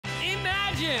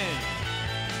Imagine!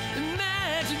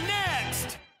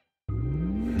 Imaginext!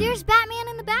 There's Batman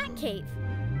in the Batcave.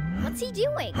 What's he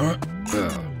doing?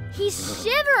 He's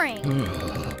shivering.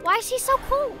 Why is he so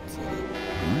cold?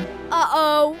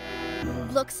 Uh-oh.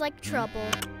 Looks like trouble.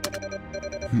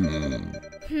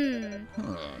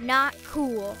 Not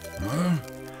cool.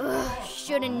 Ugh,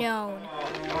 should have known.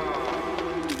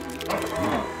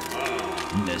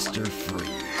 Mr. Freeze.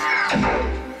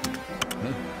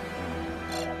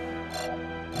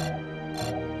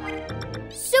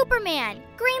 Superman!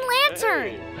 Green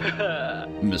Lantern!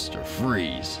 Mr.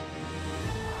 Freeze.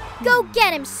 Go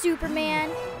get him,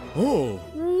 Superman! Oh!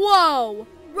 Whoa!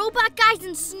 Robot guys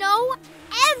in snow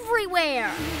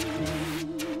everywhere!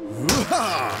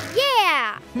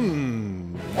 Yeah!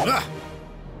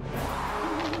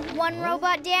 One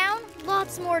robot down,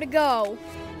 lots more to go.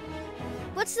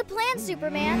 What's the plan,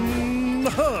 Superman?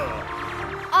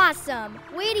 Awesome!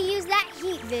 Way to use that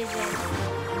heat vision.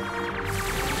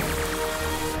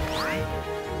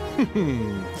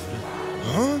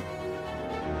 Huh?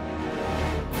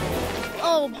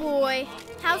 Oh boy,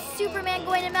 how's Superman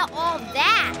going to melt all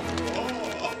that?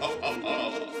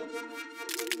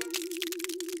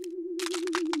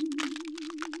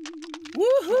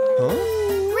 Woohoo! Huh?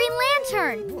 Green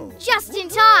Lantern! Just in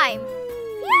time!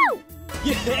 Phew!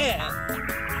 Yeah!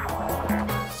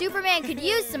 Superman could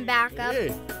use some backup.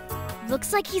 Hey.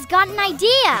 Looks like he's got an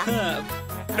idea.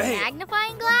 Hey!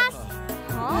 Magnifying glass?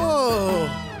 Huh? Whoa!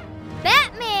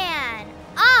 Batman!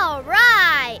 All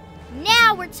right!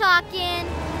 Now we're talking.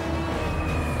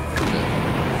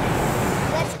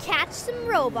 Let's catch some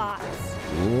robots.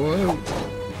 Whoa.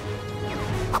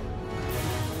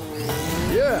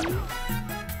 Yeah!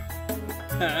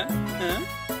 Huh?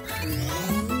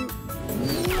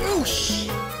 Whoosh!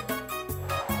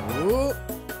 Oh!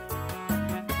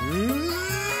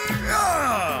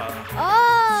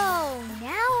 Oh,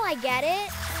 now I get it.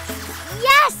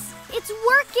 Yes! It's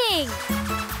working!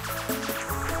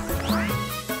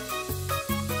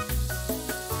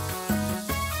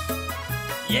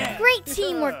 Yeah! Great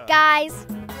teamwork, guys.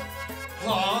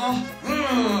 No!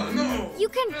 You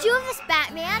can do this,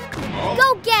 Batman.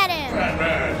 Go get him!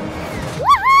 Batman!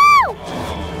 Woohoo!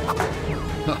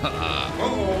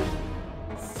 Uh-oh!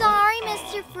 Sorry,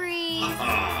 Mr. Freeze.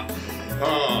 Ah.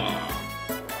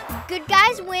 Good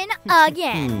guys win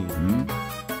again.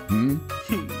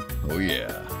 Oh,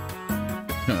 yeah.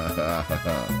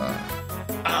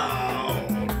 Ow!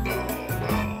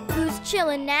 No. Who's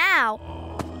chilling now?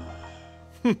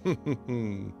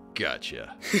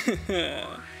 Gotcha.